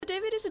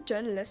is a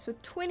journalist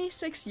with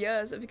 26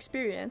 years of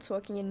experience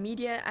working in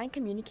media and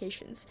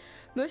communications,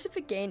 most of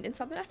it gained in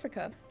Southern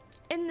Africa.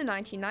 In the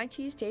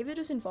 1990s, David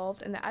was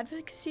involved in the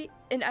advocacy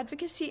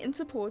in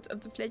support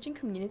of the fledgling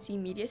community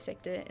media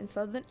sector in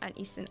Southern and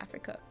Eastern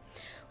Africa,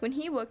 when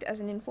he worked as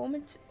an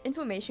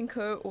Information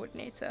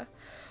Co-ordinator.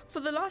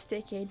 For the last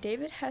decade,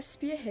 David has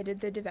spearheaded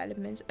the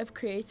development of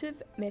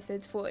creative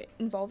methods for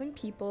involving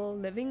people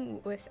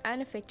living with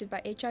and affected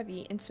by HIV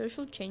in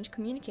social change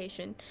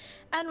communication,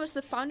 and was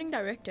the founding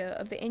director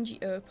of the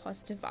NGO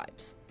Positive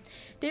Vibes.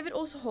 David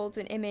also holds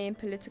an MA in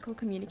Political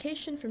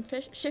Communication from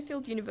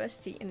Sheffield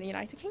University in the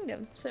United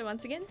Kingdom. So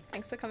once again,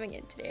 thanks for coming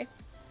in today.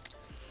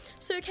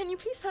 So can you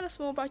please tell us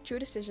more about your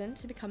decision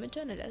to become a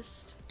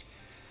journalist?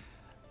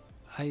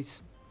 I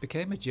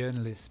became a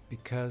journalist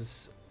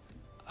because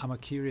I'm a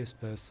curious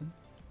person.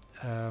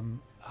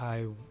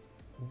 I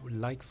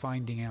like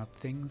finding out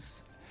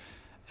things,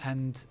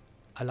 and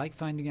I like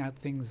finding out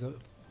things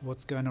of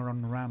what's going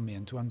on around me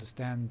and to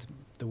understand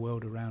the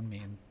world around me,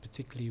 and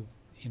particularly,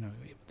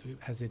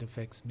 as it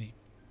affects me.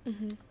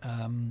 Mm-hmm.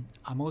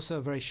 I'm also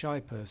a very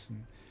shy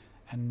person,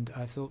 and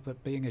I thought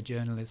that being a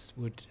journalist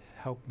would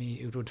help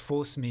me. It would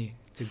force me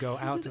to go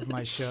out of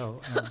my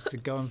shell and to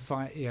go and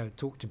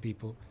talk to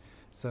people.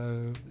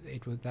 So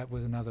that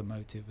was another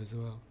motive as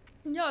well.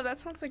 Yeah, that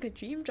sounds like a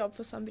dream job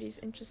for somebody who's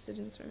interested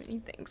in so many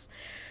things.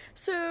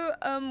 So,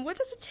 what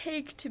does it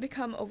take to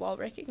become a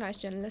well-recognized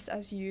journalist,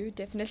 as you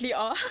definitely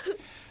are?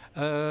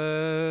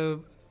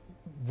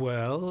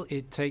 Well,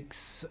 it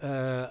takes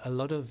a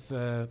lot of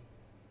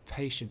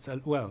patience.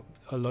 A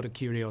lot of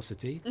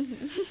curiosity.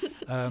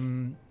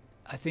 Mm-hmm.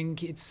 I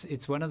think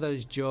it's one of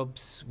those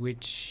jobs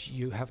which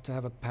you have to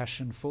have a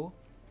passion for.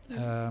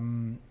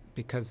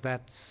 Because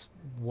that's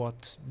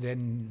what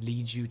then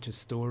leads you to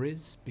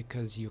stories,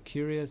 because you're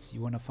curious,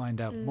 you want to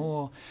find out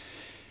more.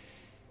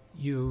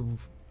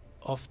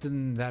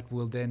 That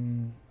will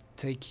then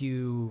take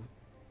you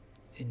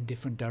in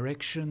different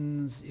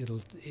directions.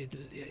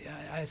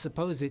 I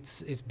suppose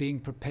it's being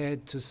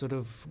prepared to sort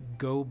of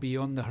go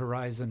beyond the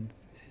horizon,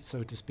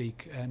 so to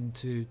speak, and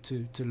to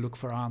look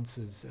for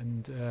answers,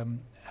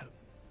 and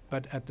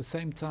but at the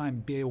same time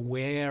be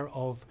aware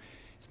of.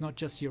 It's not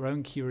just your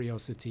own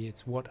curiosity;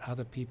 it's what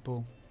other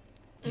people,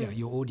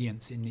 your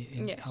audience,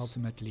 Yes.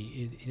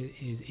 ultimately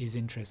is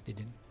interested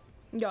in.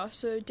 Yeah,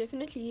 so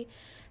definitely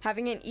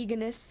having an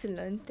eagerness to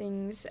learn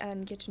things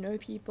and get to know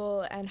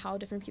people and how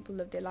different people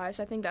live their lives.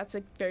 I think that's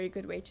a very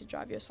good way to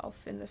drive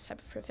yourself in this type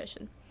of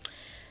profession.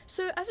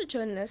 So as a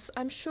journalist,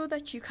 I'm sure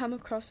that you come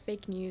across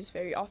fake news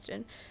very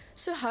often.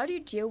 So how do you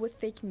deal with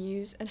fake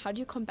news, and how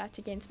do you combat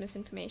against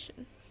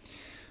misinformation?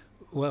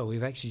 Well,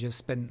 we've actually just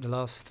spent the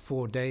last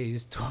 4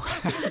 days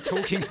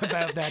talking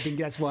about that, and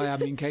that's why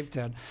I'm in Cape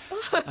Town.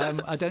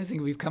 I don't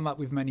think we've come up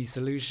with many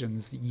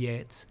solutions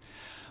yet,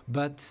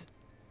 but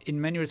in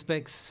many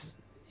respects,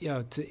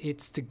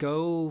 it's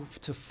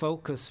to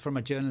focus from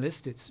a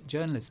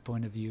journalist's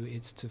point of view.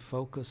 It's to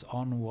focus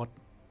on what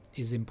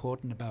is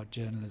important about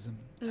journalism,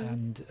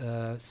 and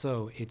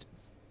so it's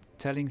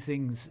telling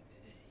things.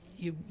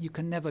 You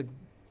can never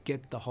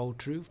get the whole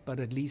truth, but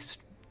at least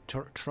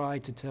try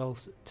to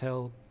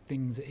tell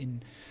things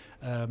in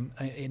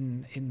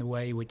the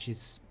way which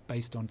is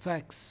based on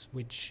facts,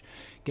 which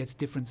gets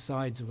different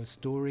sides of a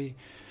story.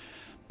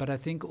 But I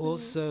think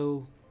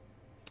also,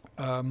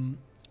 and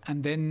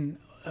then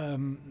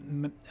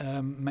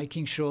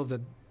making sure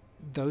that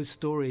those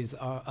stories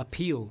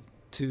appeal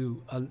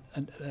to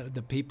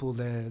the people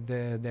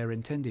they're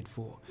intended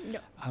for.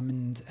 Yeah.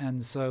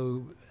 And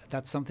so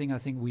that's something I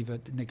think we've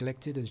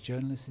neglected as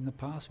journalists in the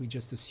past. We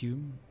just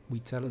assume we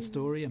tell a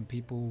story and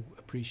people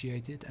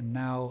appreciate it. And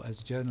now as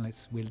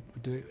journalists, we're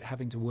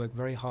having to work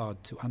very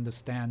hard to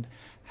understand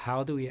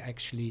how do we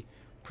actually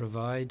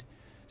provide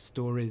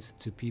stories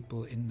to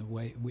people in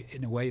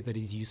a way that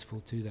is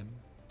useful to them.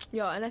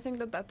 Yeah, and I think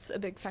that that's a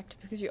big factor,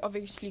 because you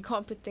obviously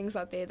can't put things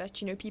out there that,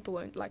 people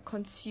won't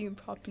consume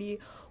properly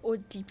or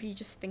deeply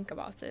just think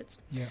about it.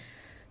 Yeah.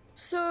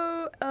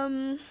 So,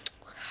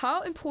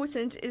 how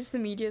important is the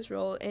media's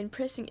role in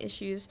pressing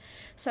issues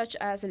such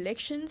as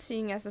elections,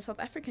 seeing as the South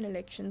African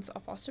elections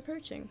are fast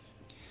approaching?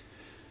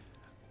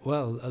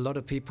 Well, a lot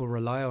of people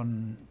rely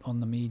on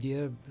the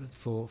media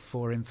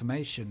for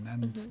information,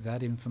 and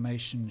that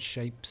information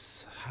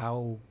shapes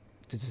how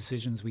the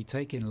decisions we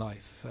take in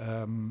life.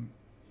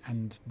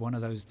 And one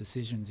of those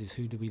decisions is,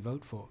 who do we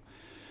vote for?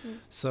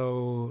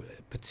 So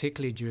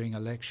particularly during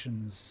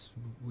elections,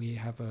 we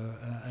have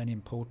an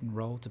important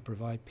role to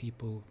provide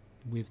people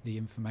with the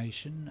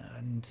information,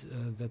 and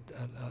that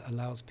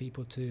allows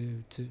people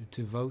to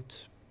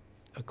vote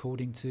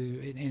according to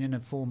in an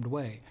informed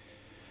way.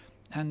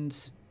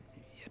 And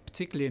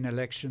particularly in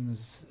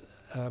elections,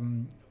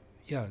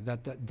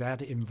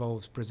 that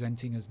involves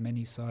presenting as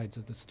many sides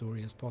of the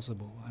story as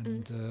possible,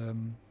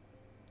 and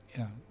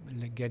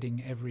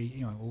getting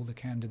all the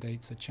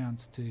candidates a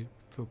chance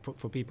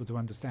for people to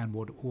understand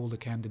what all the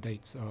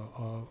candidates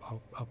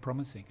are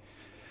promising,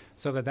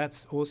 so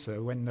that's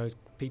also, when those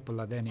people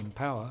are then in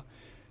power,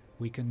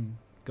 we can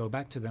go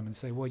back to them and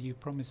say, well, you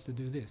promised to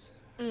do this.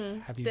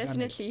 Have you done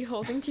definitely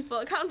holding people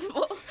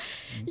accountable.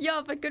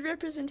 Yeah, but good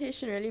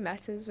representation really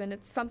matters when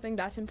it's something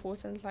that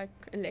important like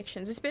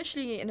elections,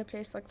 especially in a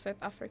place like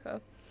South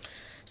Africa.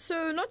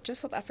 So not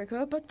just South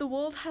Africa, but the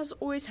world has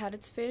always had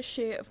its fair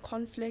share of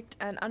conflict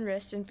and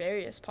unrest in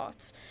various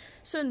parts.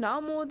 So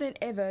now more than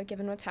ever,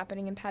 given what's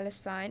happening in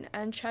Palestine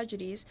and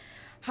tragedies,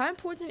 how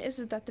important is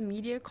it that the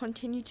media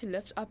continue to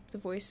lift up the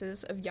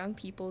voices of young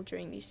people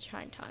during these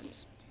trying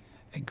times?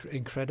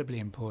 Incredibly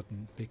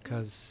important,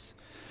 because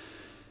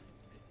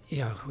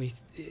for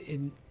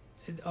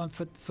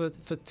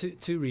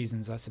two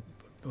reasons, at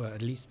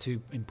least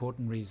two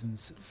important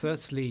reasons.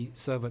 Firstly,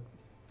 so that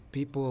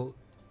people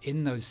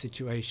in those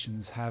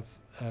situations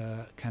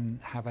can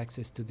have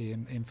access to the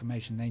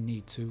information they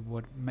need to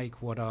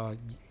make what are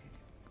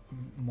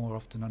more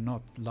often than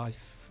not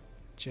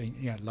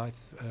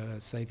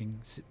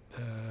life-saving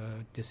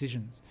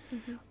decisions.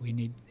 We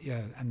need,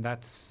 and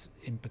that's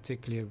in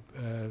particular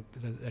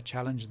a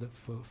challenge that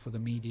for the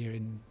media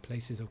in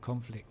places of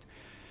conflict,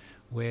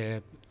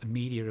 where the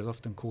media is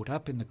often caught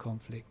up in the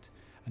conflict,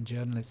 and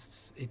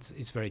journalists,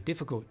 it's very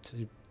difficult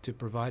to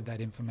provide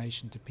that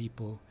information to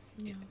people.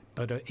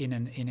 But in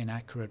an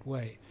accurate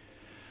way.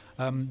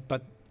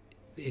 But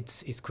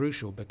it's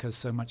crucial because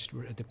so much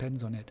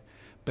depends on it.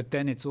 But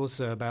then it's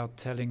also about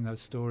telling those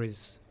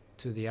stories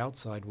to the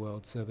outside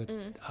world, so that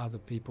other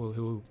people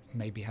who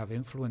maybe have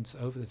influence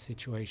over the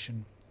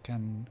situation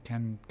can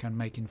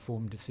make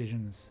informed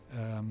decisions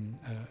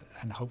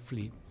and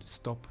hopefully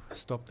stop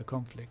the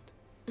conflict.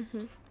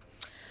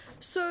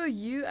 So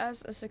you,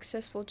 as a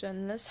successful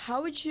journalist,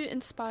 how would you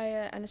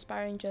inspire an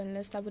aspiring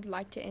journalist that would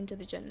like to enter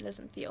the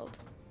journalism field?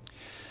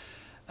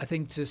 I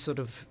think to sort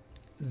of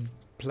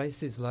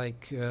places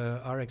like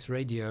RX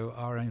Radio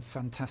are a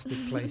fantastic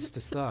place to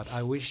start.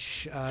 I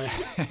wish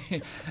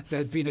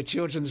there'd been a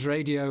children's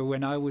radio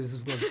when I was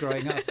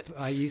growing up.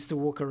 I used to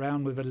walk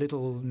around with a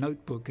little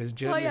notebook, a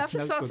journalist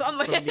notebook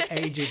from the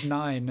age of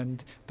 9,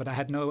 but I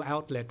had no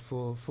outlet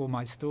for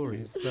my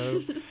stories.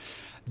 So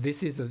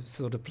this is a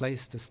sort of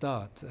place to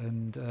start.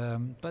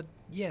 And but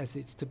yes,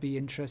 it's to be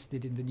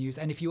interested in the news.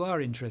 And if you are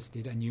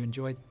interested and you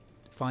enjoy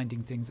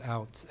finding things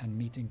out and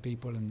meeting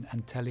people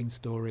and telling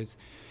stories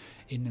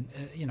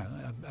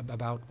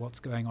about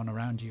what's going on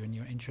around you, and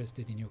you're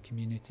interested in your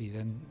community,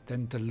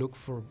 then to look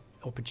for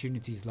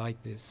opportunities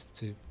like this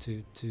to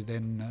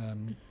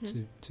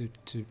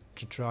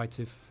try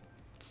to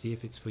see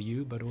if it's for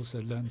you, but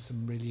also learn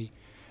some really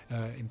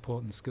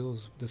important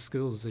skills. The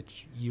skills that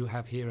you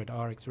have here at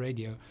RX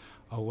Radio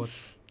are what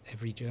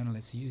every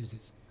journalist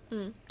uses.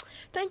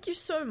 Thank you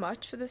so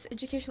much for this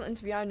educational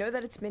interview. I know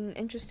that it's been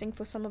interesting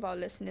for some of our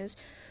listeners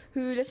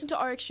who listen to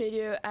RX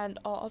Radio and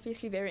are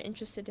obviously very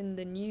interested in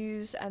the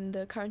news and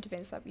the current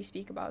events that we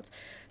speak about.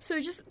 So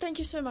just thank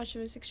you so much.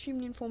 It was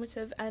extremely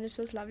informative and it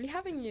was lovely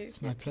having you.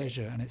 It's my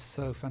pleasure, and it's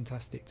so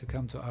fantastic to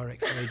come to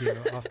RX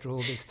Radio after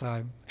all this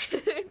time.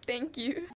 Thank you.